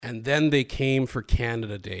And then they came for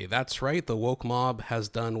Canada Day. That's right, the woke mob has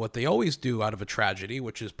done what they always do out of a tragedy,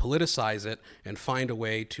 which is politicize it and find a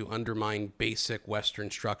way to undermine basic Western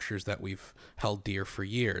structures that we've held dear for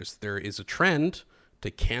years. There is a trend to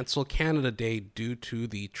cancel Canada Day due to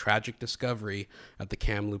the tragic discovery at the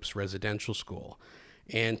Kamloops Residential School.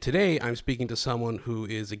 And today I'm speaking to someone who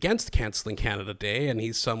is against canceling Canada Day, and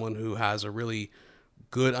he's someone who has a really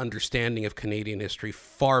good understanding of Canadian history,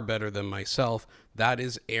 far better than myself. That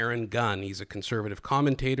is Aaron Gunn. He's a conservative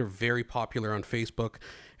commentator, very popular on Facebook,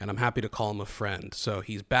 and I'm happy to call him a friend. So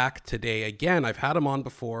he's back today again. I've had him on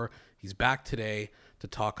before. He's back today to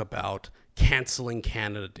talk about canceling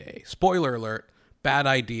Canada Day. Spoiler alert, bad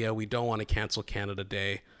idea. We don't want to cancel Canada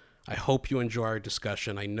Day. I hope you enjoy our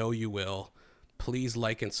discussion. I know you will. Please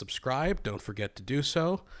like and subscribe. Don't forget to do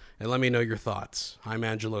so. And let me know your thoughts. I'm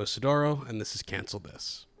Angelo Isidoro, and this is Cancel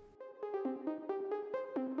This.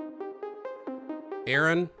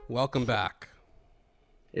 Aaron, welcome back.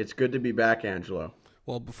 It's good to be back, Angelo.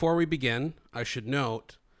 Well, before we begin, I should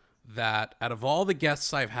note that out of all the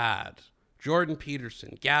guests I've had, Jordan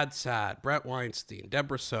Peterson, Gad Saad, Brett Weinstein,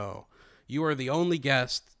 Deborah So, you are the only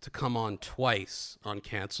guest to come on twice on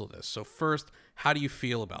Cancel This. So first, how do you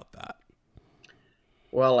feel about that?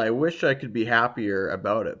 Well, I wish I could be happier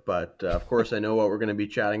about it, but of course I know what we're going to be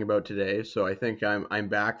chatting about today. So I think I'm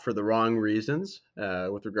back for the wrong reasons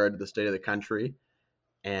with regard to the state of the country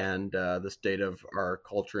and the state of our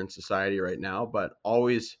culture and society right now. But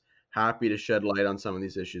always happy to shed light on some of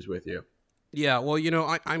these issues with you. Yeah, well,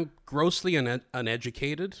 I'm grossly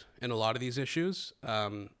uneducated in a lot of these issues.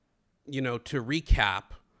 To recap,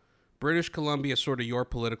 British Columbia is sort of your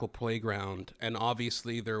political playground, and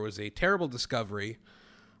obviously there was a terrible discovery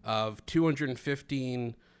of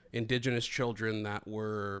 215 Indigenous children that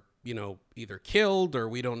were, either killed or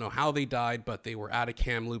we don't know how they died, but they were at a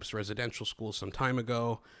Kamloops residential school some time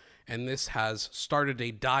ago. And this has started a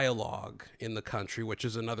dialogue in the country, which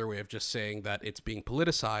is another way of just saying that it's being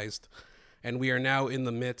politicized. And we are now in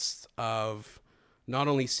the midst of not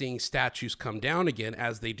only seeing statues come down again,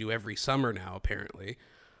 as they do every summer now, apparently,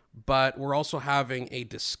 but we're also having a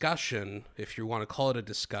discussion, if you want to call it a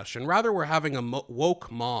discussion. Rather, we're having a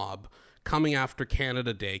woke mob coming after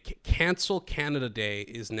Canada Day. Cancel Canada Day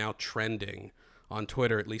is now trending on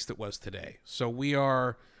Twitter, at least it was today. So we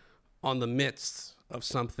are on the midst of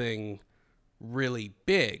something really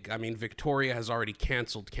big. I mean, Victoria has already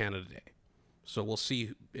canceled Canada Day. So we'll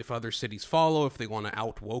see if other cities follow, if they want to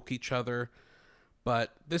out-woke each other.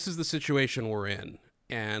 But this is the situation we're in.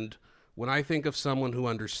 And when I think of someone who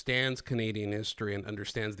understands Canadian history and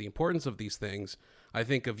understands the importance of these things, I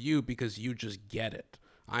think of you because you just get it.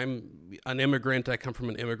 I'm an immigrant. I come from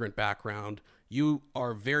an immigrant background. You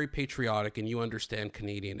are very patriotic and you understand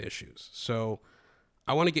Canadian issues. So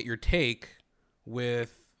I want to get your take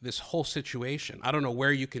with this whole situation. I don't know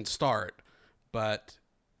where you can start, but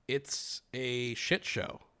it's a shit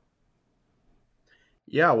show.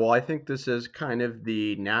 Yeah, well, I think this is kind of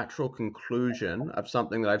the natural conclusion of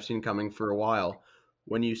something that I've seen coming for a while.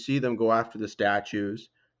 When you see them go after the statues,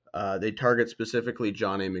 they target specifically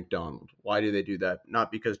John A. Macdonald. Why do they do that?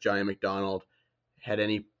 Not because John A. Macdonald had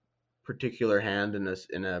any particular hand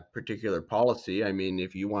in a particular policy. I mean,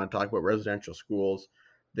 if you want to talk about residential schools,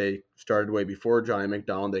 they started way before John A.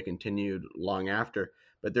 Macdonald. They continued long after.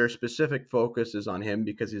 But their specific focus is on him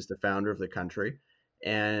because he's the founder of the country.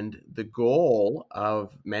 And the goal of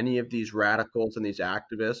many of these radicals and these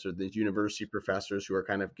activists or these university professors who are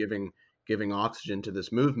kind of giving oxygen to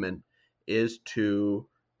this movement is to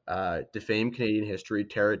defame Canadian history,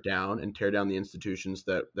 tear it down, and tear down the institutions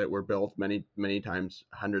that were built many times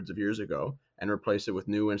hundreds of years ago, and replace it with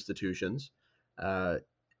new institutions that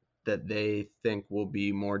they think will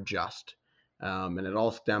be more just. And it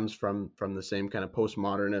all stems from the same kind of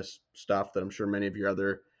postmodernist stuff that I'm sure many of your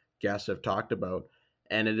other guests have talked about.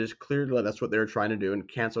 And it is clear that that's what they're trying to do. And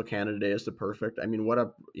cancel Canada Day is the perfect. I mean,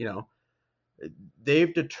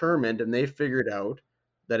 they've determined and they've figured out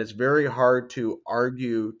that it's very hard to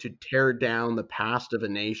argue to tear down the past of a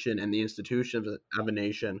nation and the institutions of a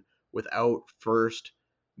nation without first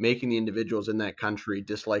making the individuals in that country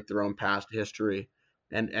dislike their own past history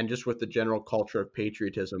and just with the general culture of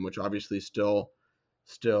patriotism, which obviously still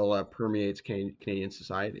permeates Canadian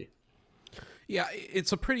society. Yeah,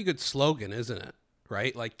 it's a pretty good slogan, isn't it?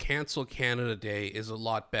 Right? Like, cancel Canada Day is a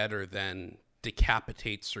lot better than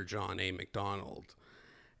decapitate Sir John A. Macdonald.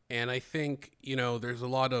 And I think, there's a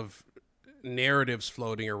lot of narratives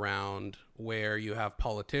floating around where you have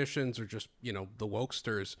politicians or just, the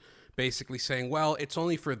wokesters basically saying, well, it's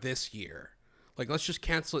only for this year. Like, let's just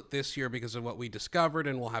cancel it this year because of what we discovered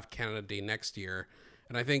and we'll have Canada Day next year.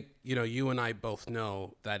 And I think, you and I both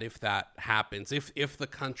know that if that happens, if the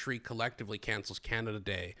country collectively cancels Canada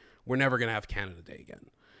Day, we're never going to have Canada Day again.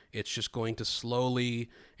 It's just going to slowly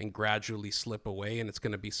and gradually slip away, and it's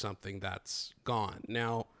going to be something that's gone.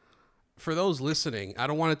 Now, for those listening, I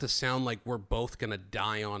don't want it to sound like we're both going to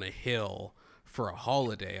die on a hill for a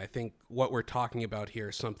holiday. I think what we're talking about here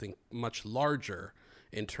is something much larger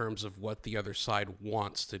in terms of what the other side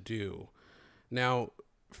wants to do. Now,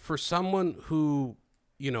 for someone who,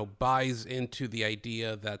 buys into the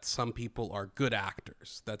idea that some people are good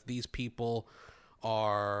actors, that these people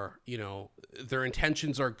are, their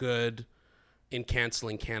intentions are good in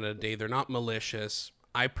canceling Canada Day, they're not malicious.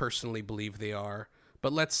 I personally believe they are,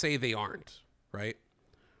 but let's say they aren't, right?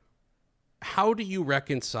 How do you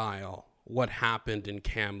reconcile what happened in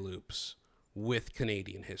Kamloops with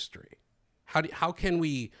Canadian history? How can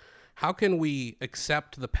we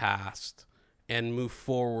accept the past and move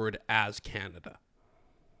forward as Canada?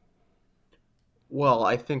 Well,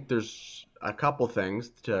 I think there's a couple things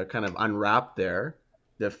to kind of unwrap there.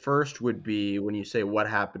 The first would be when you say what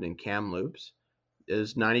happened in Kamloops,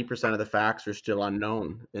 is 90% of the facts are still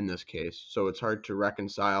unknown in this case. So it's hard to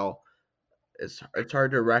reconcile. It's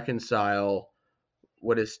hard to reconcile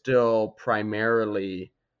what is still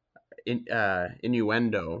primarily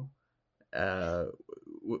innuendo uh,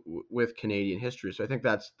 with Canadian history. So I think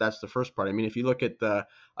that's the first part. I mean, if you look at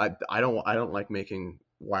I don't like making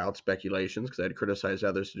wild speculations because I'd criticize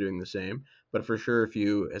others for doing the same. But for sure, if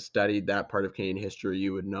you studied that part of Canadian history,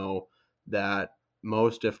 you would know that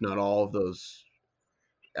most, if not all, of those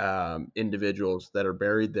individuals that are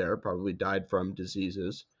buried there probably died from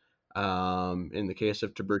diseases. In the case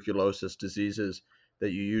of tuberculosis, diseases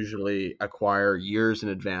that you usually acquire years in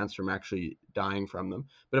advance from actually dying from them.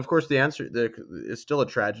 But of course, the answer is still a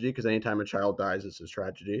tragedy because anytime a child dies, it's a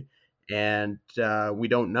tragedy, and we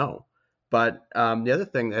don't know. But the other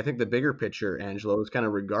thing, I think the bigger picture, Angelo, is kind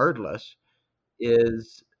of regardless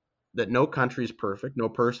is that no country's perfect, no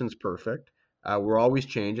person's perfect. We're always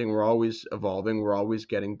changing, we're always evolving, we're always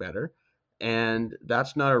getting better. And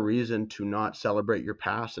that's not a reason to not celebrate your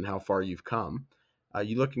past and how far you've come.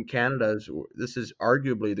 You look in Canada, this is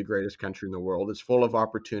arguably the greatest country in the world. It's full of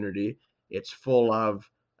opportunity, it's full of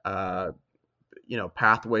uh,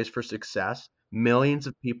 pathways for success. Millions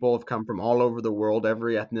of people have come from all over the world,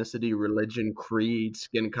 every ethnicity, religion, creed,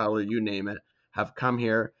 skin color, you name it, have come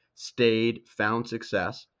here, stayed, found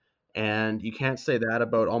success. And you can't say that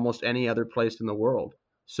about almost any other place in the world.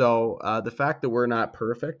 So the fact that we're not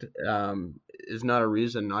perfect is not a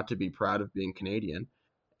reason not to be proud of being Canadian.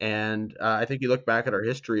 And I think you look back at our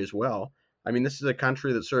history as well. I mean, this is a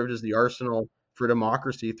country that served as the arsenal for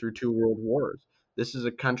democracy through two world wars. This is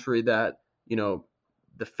a country that, you know,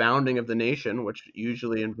 the founding of the nation, which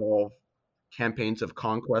usually involve campaigns of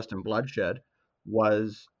conquest and bloodshed,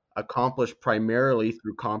 was accomplished primarily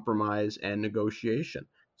through compromise and negotiation.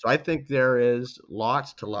 So I think there is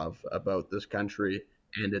lots to love about this country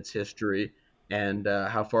and its history and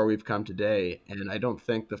how far we've come today. And I don't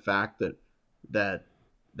think the fact that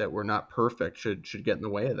that we're not perfect should get in the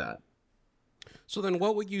way of that. So then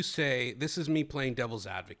what would you say? This is me playing devil's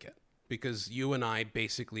advocate because you and I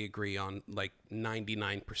basically agree on like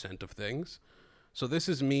 99% of things. So this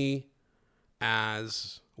is me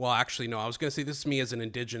as well, actually, no, I was going to say this is me as an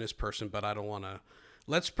indigenous person, but I don't want to.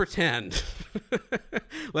 Let's pretend.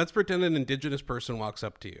 Let's pretend an indigenous person walks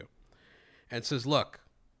up to you and says, "Look,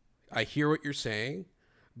 I hear what you're saying,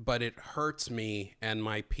 but it hurts me and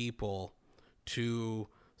my people to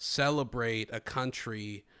celebrate a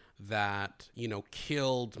country that,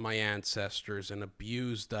 killed my ancestors and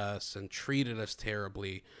abused us and treated us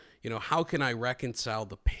terribly. How can I reconcile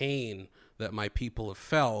the pain that my people have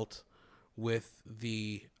felt with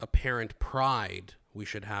the apparent pride we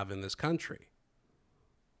should have in this country?"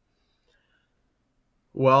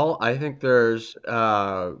 Well, I think there's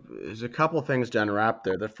a couple things to unwrap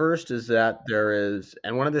there. The first is that there is,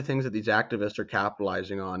 and one of the things that these activists are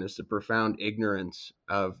capitalizing on is the profound ignorance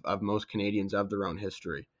of most Canadians of their own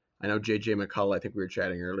history. I know JJ McCullough, I think we were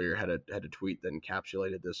chatting earlier, had a tweet that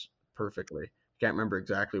encapsulated this perfectly. Can't remember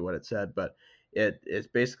exactly what it said, but it's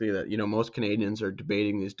basically that most Canadians are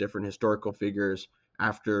debating these different historical figures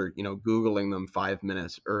after Googling them 5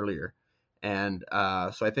 minutes earlier. And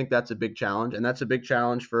so I think that's a big challenge, and that's a big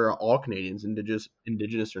challenge for all Canadians,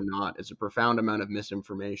 indigenous or not. It's a profound amount of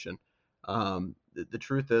misinformation. The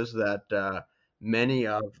truth is that many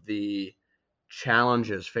of the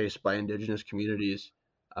challenges faced by Indigenous communities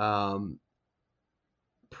um,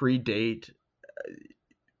 predate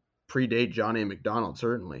predate John A. Macdonald,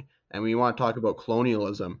 certainly. And when you want to talk about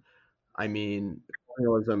colonialism, I mean,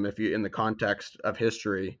 colonialism, if you in the context of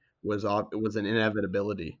history, was an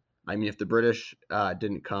inevitability. I mean, if the British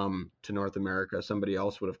didn't come to North America, somebody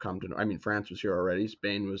else would have come to. I mean, France was here already.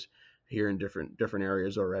 Spain was here in different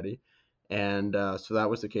areas already, and so that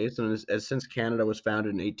was the case. And since Canada was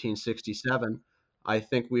founded in 1867, I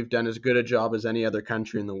think we've done as good a job as any other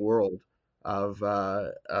country in the world of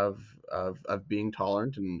being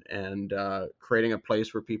tolerant and creating a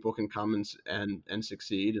place where people can come and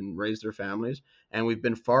succeed and raise their families. And we've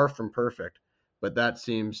been far from perfect, but that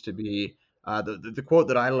seems to be the quote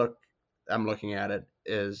that I'm looking at it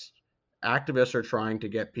is activists are trying to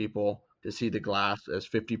get people to see the glass as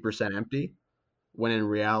 50% empty when in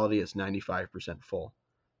reality it's 95% full.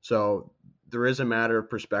 So there is a matter of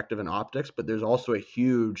perspective and optics, but there's also a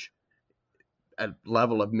huge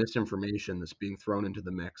level of misinformation that's being thrown into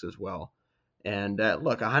the mix as well. And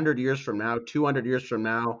look, 100 years from now, 200 years from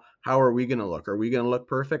now, how are we going to look? Are we going to look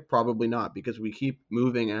perfect? Probably not, because we keep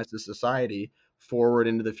moving as a society forward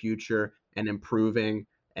into the future and improving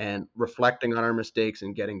and reflecting on our mistakes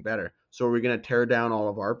and getting better. So are we going to tear down all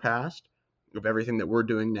of our past of everything that we're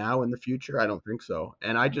doing now in the future? I don't think so.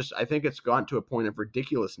 And I think it's gotten to a point of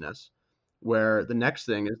ridiculousness where the next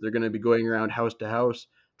thing is they're going to be going around house to house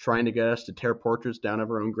trying to get us to tear portraits down of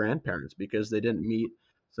our own grandparents because they didn't meet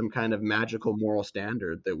some kind of magical moral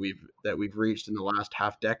standard that we've reached in the last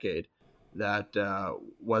half decade that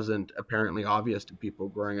wasn't apparently obvious to people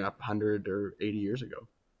growing up 100 or 80 years ago.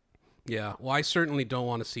 Yeah, well, I certainly don't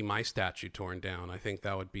want to see my statue torn down. I think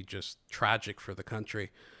that would be just tragic for the country.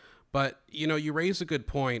 But, you raise a good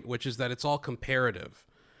point, which is that it's all comparative.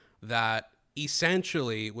 That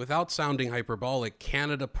essentially, without sounding hyperbolic,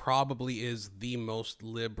 Canada probably is the most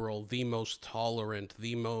liberal, the most tolerant,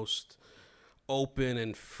 the most open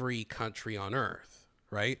and free country on earth,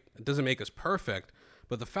 right? It doesn't make us perfect,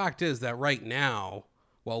 but the fact is that right now,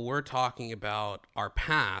 while we're talking about our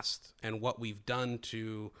past and what we've done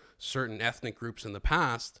to certain ethnic groups in the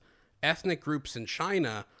past, ethnic groups in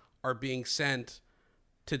China are being sent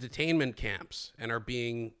to detainment camps and are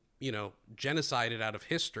being, genocided out of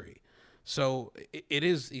history. So it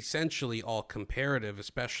is essentially all comparative,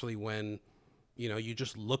 especially when, you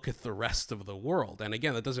just look at the rest of the world. And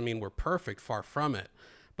again, that doesn't mean we're perfect, far from it,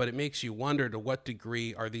 but it makes you wonder to what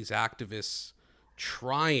degree are these activists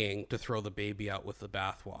trying to throw the baby out with the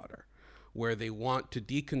bathwater, where they want to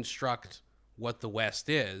deconstruct what the West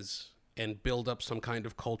is and build up some kind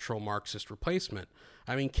of cultural Marxist replacement.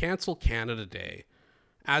 I mean, cancel Canada Day.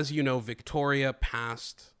 As you know, Victoria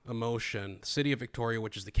passed a motion, the city of Victoria,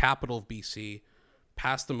 which is the capital of BC,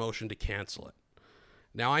 passed a motion to cancel it.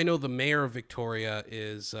 Now, I know the mayor of Victoria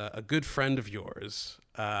is a good friend of yours.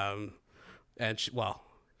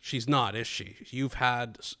 She's not, is she? You've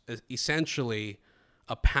had essentially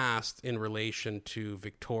a past in relation to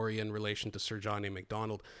Victoria, in relation to Sir John A.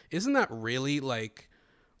 Macdonald. Isn't that really like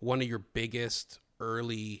one of your biggest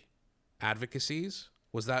early advocacies?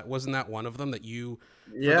 Wasn't that one of them that you,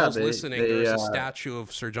 for Yeah, those listening, there's a statue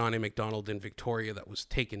of Sir John A. Macdonald in Victoria that was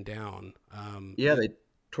taken down. they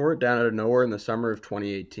tore it down out of nowhere in the summer of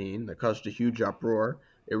 2018. That caused a huge uproar.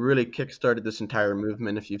 It really kickstarted this entire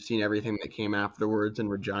movement. If you've seen everything that came afterwards in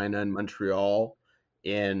Regina and Montreal,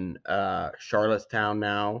 in Charlottetown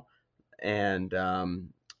now, and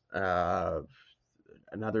uh,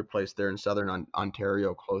 another place there in southern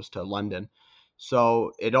Ontario, close to London.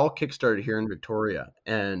 So it all kickstarted here in Victoria,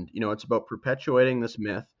 and it's about perpetuating this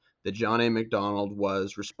myth that John A. Macdonald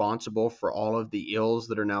was responsible for all of the ills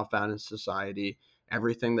that are now found in society,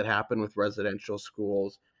 everything that happened with residential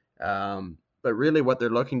schools. But really, what they're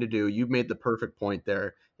looking to do, you've made the perfect point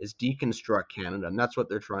there, is deconstruct Canada, and that's what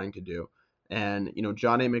they're trying to do. And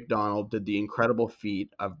John A. Macdonald did the incredible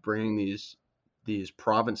feat of bringing these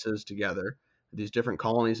provinces together, these different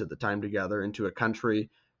colonies at the time together into a country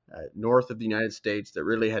north of the United States that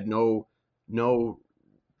really had no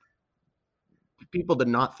people did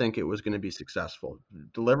not think it was going to be successful.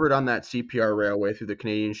 Delivered on that CPR railway through the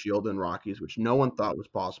Canadian Shield and Rockies, which no one thought was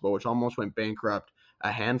possible, which almost went bankrupt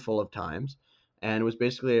a handful of times, and was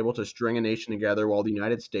basically able to string a nation together while the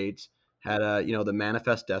United States had the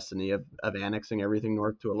manifest destiny of annexing everything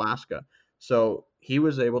north to Alaska. So he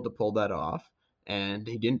was able to pull that off. And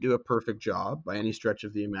he didn't do a perfect job by any stretch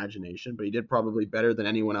of the imagination, but he did probably better than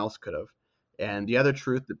anyone else could have. And the other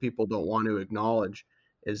truth that people don't want to acknowledge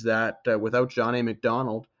is that without John A.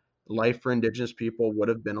 Macdonald, life for Indigenous people would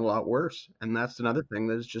have been a lot worse. And that's another thing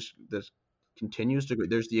that is just this continues to go.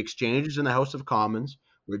 There's the exchanges in the House of Commons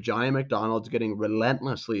where John A. Macdonald's getting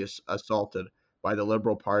relentlessly assaulted by the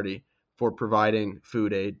Liberal Party for providing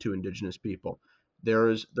food aid to Indigenous people. There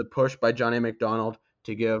is the push by John A. Macdonald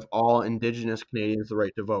to give all Indigenous Canadians the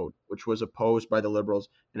right to vote, which was opposed by the Liberals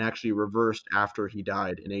and actually reversed after he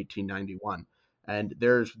died in 1891. And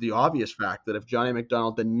there's the obvious fact that if John A.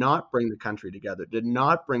 Macdonald did not bring the country together, did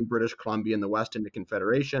not bring British Columbia and the West into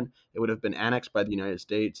Confederation, it would have been annexed by the United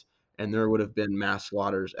States, and there would have been mass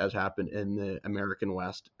slaughters as happened in the American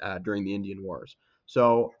West during the Indian Wars.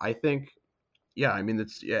 So I think, yeah, I mean,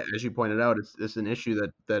 it's, yeah, as you pointed out, it's an issue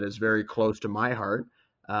that is very close to my heart,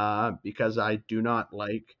 because I do not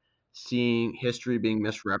like seeing history being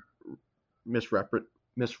misrep-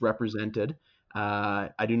 misrepresented.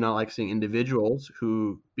 I do not like seeing individuals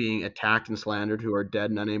who being attacked and slandered who are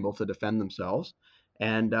dead and unable to defend themselves.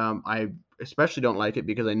 And I especially don't like it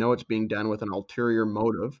because I know it's being done with an ulterior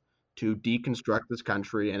motive to deconstruct this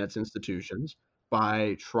country and its institutions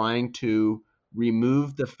by trying to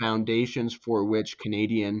remove the foundations for which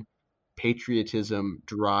Canadian patriotism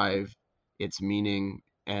derive its meaning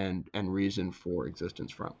and reason for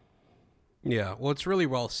existence from. Yeah, well, it's really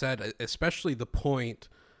well said, especially the point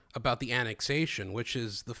about the annexation, which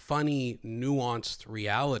is the funny, nuanced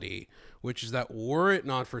reality, which is that were it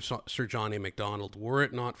not for Sir John A. Macdonald, were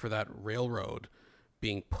it not for that railroad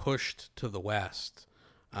being pushed to the west,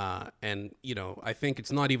 and, you know, I think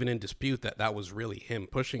it's not even in dispute that that was really him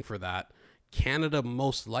pushing for that. Canada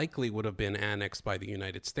most likely would have been annexed by the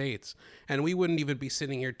United States. And we wouldn't even be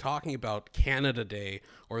sitting here talking about Canada Day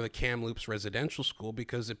or the Kamloops Residential School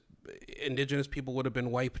because Indigenous people would have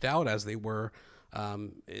been wiped out as they were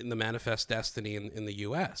in the Manifest Destiny in the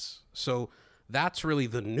US. So that's really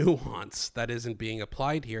the nuance that isn't being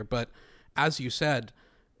applied here. But as you said,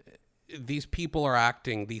 these activists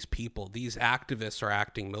are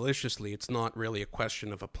acting maliciously. It's not really a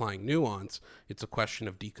question of applying nuance. It's a question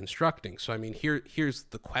of deconstructing. So, I mean, here's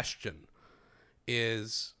the question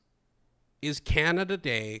is Canada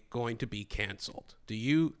Day going to be canceled? Do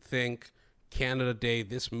you think Canada Day,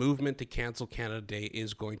 this movement to cancel Canada Day,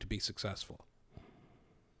 is going to be successful?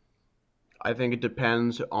 I think it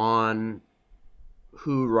depends on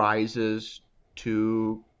who rises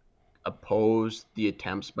to oppose the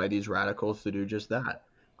attempts by these radicals to do just that.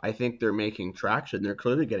 I think they're making traction. They're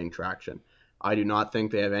clearly getting traction. I do not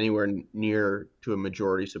think they have anywhere near to a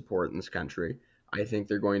majority support in this country. I think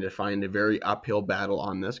they're going to find a very uphill battle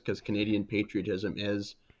on this because Canadian patriotism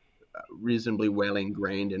is reasonably well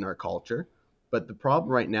ingrained in our culture. But the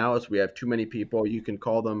problem right now is we have too many people. You can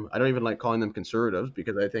call them, I don't even like calling them conservatives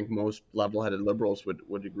because I think most level headed liberals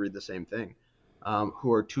would agree the same thing,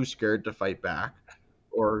 who are too scared to fight back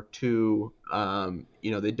or too,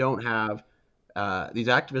 they don't have, these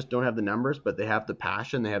activists don't have the numbers, but they have the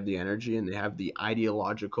passion, they have the energy, and they have the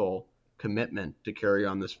ideological commitment to carry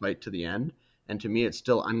on this fight to the end. And to me, it's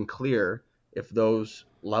still unclear if those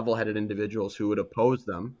level headed individuals who would oppose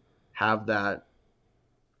them have that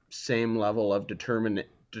same level of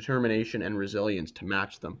determination and resilience to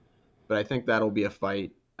match them. But I think that'll be a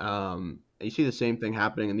fight. You see the same thing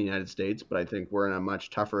happening in the United States, but I think we're in a much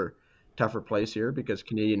tougher place here because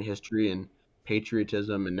Canadian history and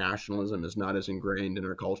patriotism and nationalism is not as ingrained in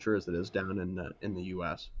our culture as it is down in the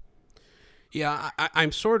U.S. Yeah,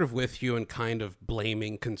 I'm sort of with you in kind of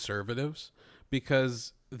blaming conservatives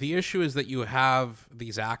because the issue is that you have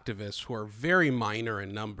these activists who are very minor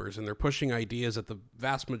in numbers and they're pushing ideas that the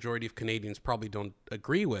vast majority of Canadians probably don't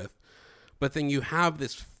agree with. But then you have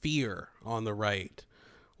this fear on the right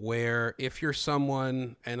where if you're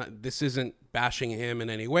someone, and this isn't bashing him in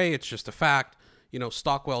any way, it's just a fact, you know,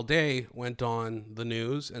 Stockwell Day went on the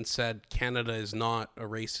news and said Canada is not a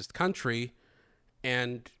racist country,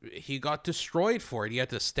 and he got destroyed for it. He had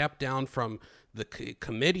to step down from the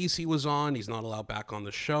committees he was on. He's not allowed back on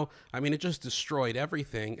the show. I mean, it just destroyed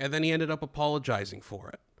everything, and then he ended up apologizing for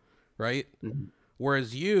it, right? Mm-hmm.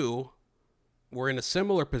 Whereas you were in a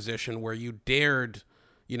similar position where you dared,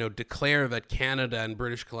 you know, declare that Canada and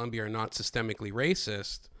British Columbia are not systemically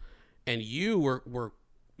racist, and you were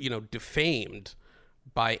you know, defamed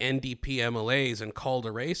by NDP MLAs and called a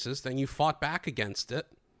racist, and you fought back against it,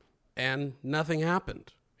 and nothing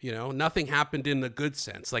happened. You know, nothing happened in the good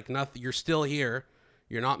sense. Like, nothing. You're still here.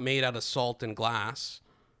 You're not made out of salt and glass.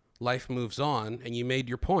 Life moves on, and you made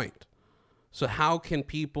your point. So how can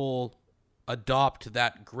people adopt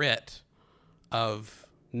that grit of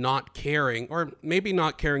not caring, or maybe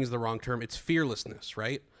not caring is the wrong term, it's fearlessness,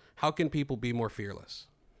 right? How can people be more fearless?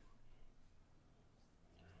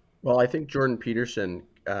 Well, I think Jordan Peterson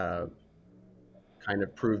kind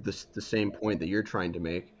of proved the same point that you're trying to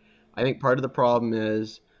make. I think part of the problem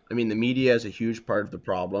is, I mean, the media is a huge part of the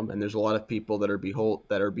problem, and there's a lot of people that are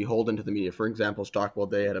beholden to the media. For example, Stockwell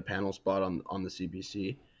Day had a panel spot on the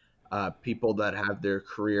CBC. People that have their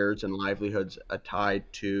careers and livelihoods tied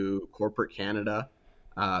to corporate Canada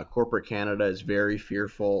Corporate Canada is very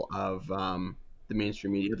fearful of the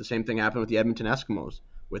mainstream media. The same thing happened with the Edmonton Eskimos,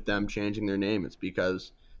 with them changing their name. It's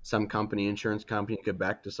because some company, insurance company in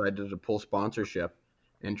Quebec, decided to pull sponsorship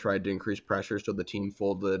and tried to increase pressure, so the team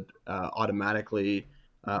folded automatically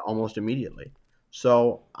almost immediately.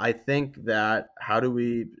 So I think that how do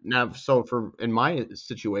we now? So for in my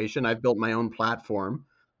situation, I've built my own platform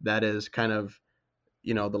that is kind of,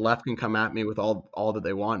 the left can come at me with all that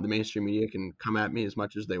they want. The mainstream media can come at me as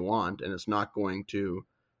much as they want, and it's not going to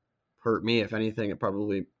hurt me. If anything, it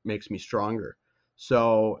probably makes me stronger.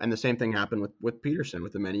 So, and the same thing happened with Peterson,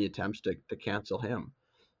 with the many attempts to cancel him.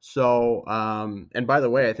 So, and by the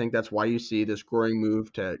way, I think that's why you see this growing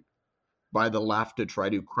move to by the left to try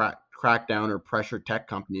to crack down or pressure tech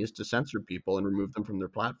companies to censor people and remove them from their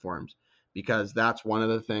platforms, because that's one of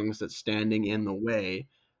the things that's standing in the way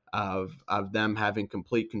of them having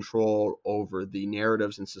complete control over the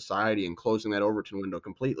narratives in society and closing that Overton window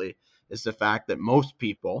completely, is the fact that most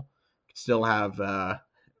people still have a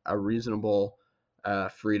reasonable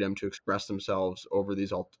freedom to express themselves over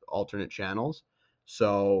these alternate channels.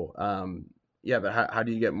 So yeah, but how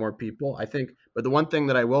do you get more people? I think, but the one thing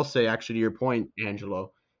that I will say, actually, to your point,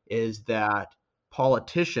 Angelo, is that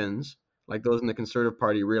politicians, like those in the Conservative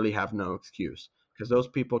Party, really have no excuse, because those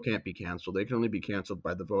people can't be canceled. They can only be canceled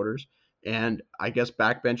by the voters. And I guess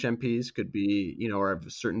backbench MPs could be, or have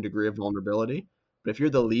a certain degree of vulnerability. But if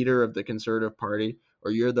you're the leader of the Conservative Party,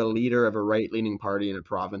 or you're the leader of a right-leaning party in a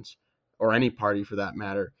province, or any party for that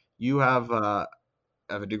matter, you have a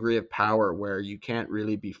degree of power where you can't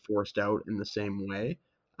really be forced out in the same way.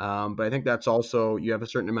 But I think that's also, you have a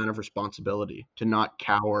certain amount of responsibility to not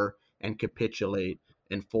cower and capitulate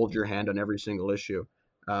and fold your hand on every single issue,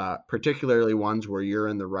 particularly ones where you're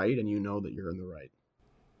in the right and you know that you're in the right.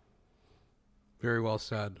 Very well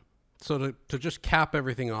said. So to just cap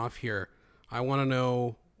everything off here, I want to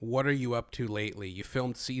know, what are you up to lately? You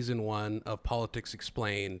filmed season 1 of Politics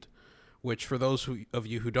Explained, which for those of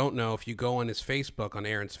you who don't know, if you go on his Facebook, on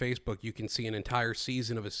Aaron's Facebook, you can see an entire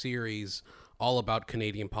season of a series all about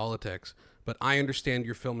Canadian politics. But I understand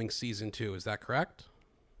you're filming season 2. Is that correct?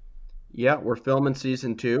 Yeah, we're filming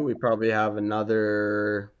season 2. We probably have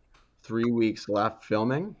another 3 weeks left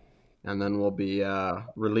filming, and then we'll be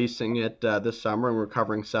releasing it this summer. And we're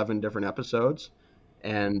covering 7 different episodes.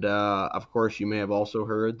 And of course, you may have also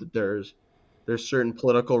heard that there's certain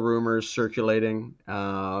political rumors circulating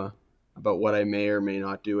about what I may or may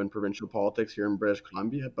not do in provincial politics here in British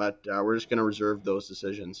Columbia. But we're just going to reserve those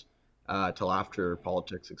decisions till after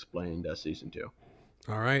Politics Explained season 2.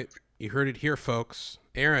 All right. You heard it here, folks.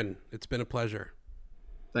 Aaron, it's been a pleasure.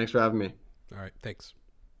 Thanks for having me. All right. Thanks.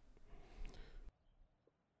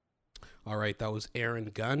 All right, that was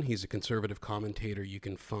Aaron Gunn. He's a conservative commentator. You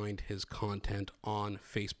can find his content on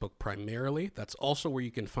Facebook primarily. That's also where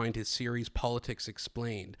you can find his series, Politics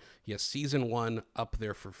Explained. He has season 1 up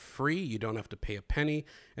there for free. You don't have to pay a penny.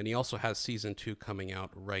 And he also has season 2 coming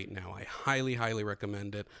out right now. I highly, highly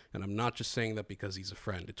recommend it. And I'm not just saying that because he's a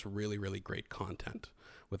friend. It's really, really great content.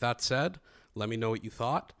 With that said, let me know what you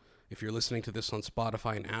thought. If you're listening to this on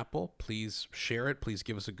Spotify and Apple, please share it. Please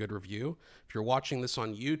give us a good review. If you're watching this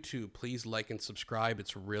on YouTube, please like and subscribe.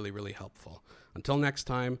 It's really, really helpful. Until next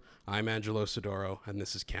time, I'm Angelo Sidoro, and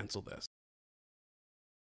this is Cancel This.